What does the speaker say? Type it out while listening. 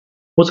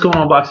What's going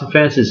on, boxing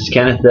fans? This is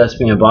Kenneth,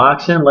 SBM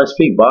Boxing. Let's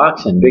speak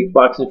boxing. Big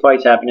boxing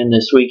fights happening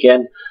this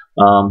weekend.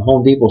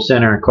 Home Depot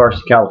Center in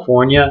Carson,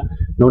 California.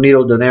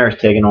 Nonito Donaire is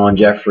taking on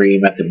Jeffrey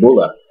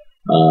Mathebula.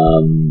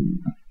 A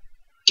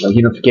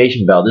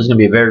unification belt. This is going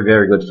to be a very,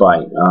 very good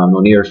fight.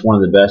 Nonito is one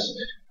of the best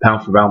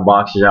pound-for-pound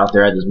boxers out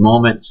there at this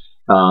moment.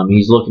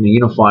 He's looking to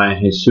unify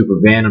his super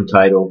bantam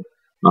title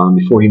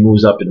before he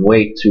moves up in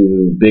weight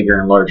to bigger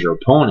and larger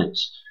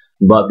opponents.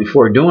 But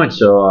before doing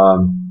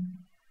so,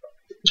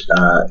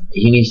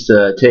 he needs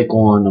to take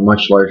on a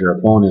much larger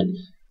opponent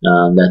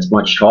that's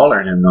much taller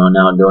than him.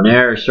 Now,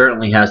 Donaire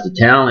certainly has the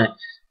talent,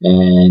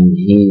 and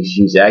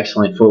he's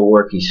excellent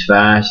footwork. He's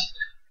fast.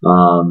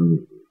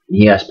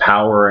 He has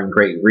power and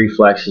great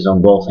reflexes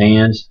on both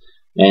hands,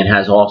 and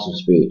has awesome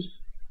speed.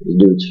 The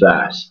dude's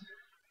fast.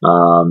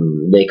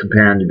 They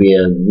compare him to be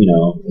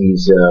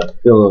he's a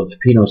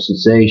Filipino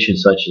sensation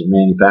such as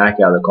Manny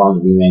Pacquiao. They call him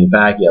to be Manny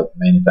Pacquiao, but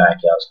Manny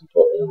Pacquiao is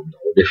completely on a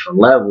whole different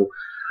level.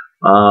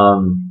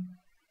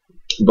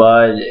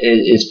 But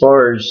as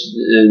far as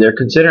they're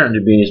considering him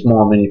to be a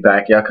small Manny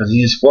Pacquiao because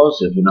he's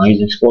explosive.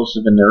 He's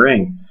explosive in the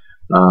ring.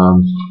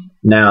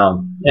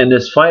 Now, in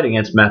this fight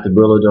against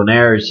Mathebula,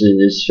 Donaire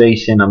is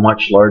facing a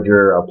much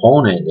larger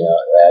opponent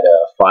at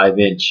a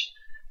 5-inch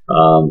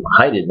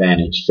height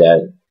advantage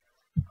that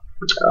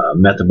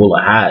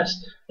Mathebula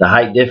has. The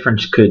height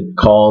difference could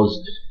cause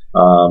a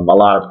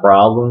lot of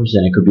problems,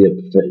 and it could be a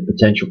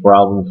potential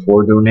problem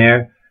for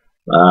Donaire.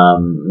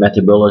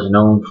 Mathebula is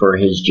known for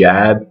his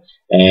jab,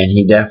 and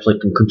he definitely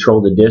can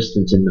control the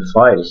distance in the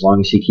fight as long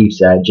as he keeps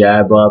that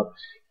jab up.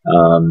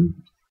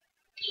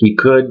 He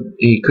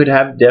could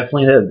have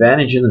definitely the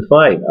advantage in the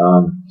fight.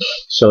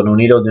 So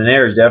Nonito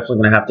Donaire is definitely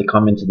going to have to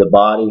come into the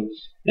body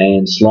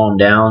and slow him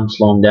down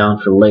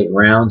for late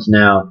rounds.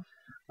 Now,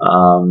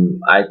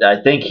 I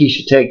think he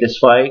should take this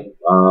fight.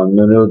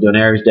 Nonito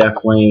Donaire is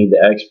definitely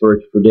the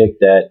expert to predict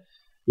that.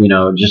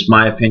 Just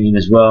my opinion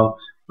as well.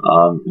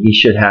 He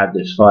should have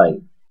this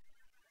fight,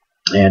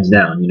 hands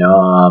down.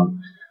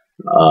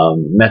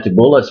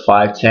 Mathebula is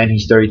 5'10".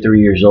 He's 33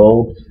 years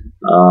old.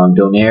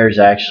 Donaire is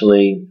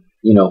actually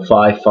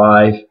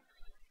 5'5",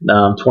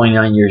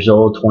 29 years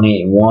old,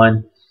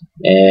 28-1,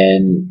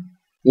 and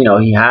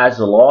he has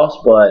a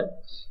loss,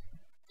 but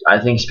I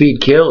think speed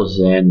kills,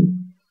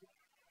 and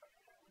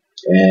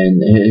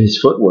his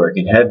footwork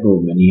and head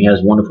movement. He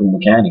has wonderful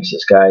mechanics.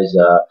 This guy's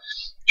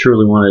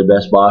truly one of the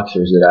best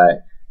boxers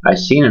that I've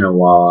seen in a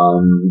while.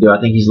 Do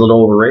I think he's a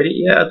little overrated?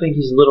 Yeah, I think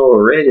he's a little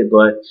overrated,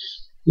 but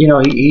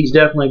he's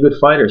definitely a good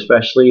fighter,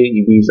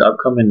 especially these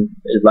upcoming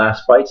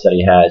last fights that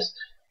he has.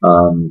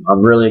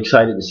 I'm really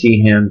excited to see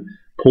him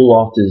pull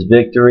off this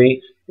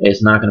victory.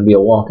 It's not going to be a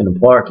walk in the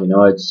park.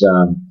 It's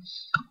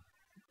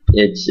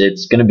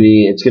going to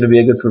be a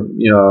good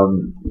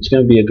it's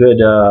going to be a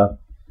good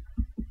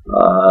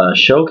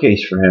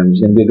showcase for him. It's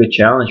going to be a good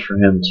challenge for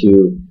him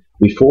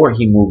before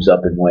he moves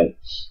up in weight.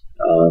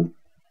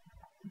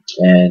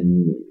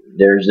 And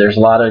there's a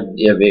lot of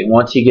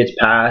once he gets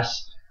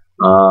past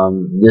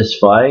this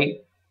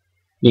fight,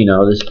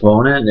 this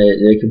opponent,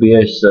 it could be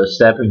a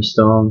stepping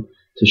stone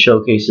to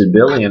showcase his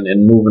ability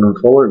and moving him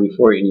forward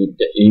before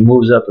he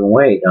moves up in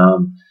weight.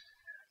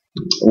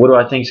 What do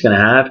I think is going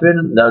to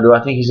happen? Do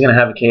I think he's going to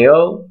have a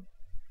KO?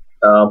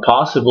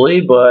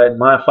 Possibly, but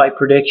my fight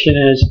prediction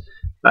is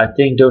I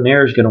think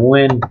Donaire is going to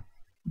win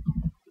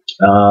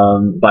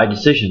by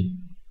decision.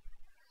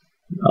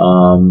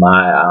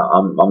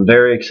 I'm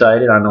very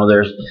excited. I know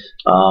there's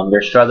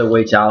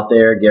featherweights out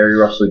there, Gary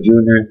Russell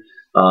Jr.,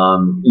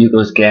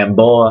 Douglas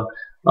Gamboa.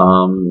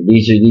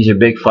 These are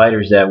big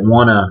fighters that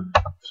want to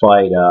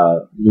fight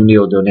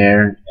Nonito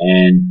Donaire,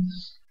 and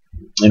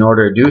in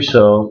order to do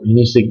so, he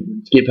needs to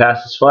get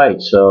past this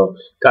fight. So,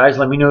 guys,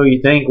 let me know what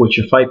you think. What's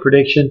your fight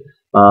prediction?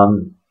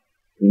 Do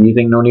you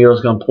think Nonito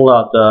is going to pull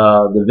out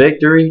the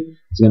victory?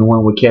 He's going to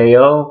win with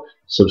KO.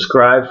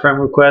 Subscribe, friend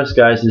request.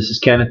 Guys, this is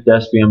Kenneth,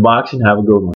 SBM Boxing. Have a good one.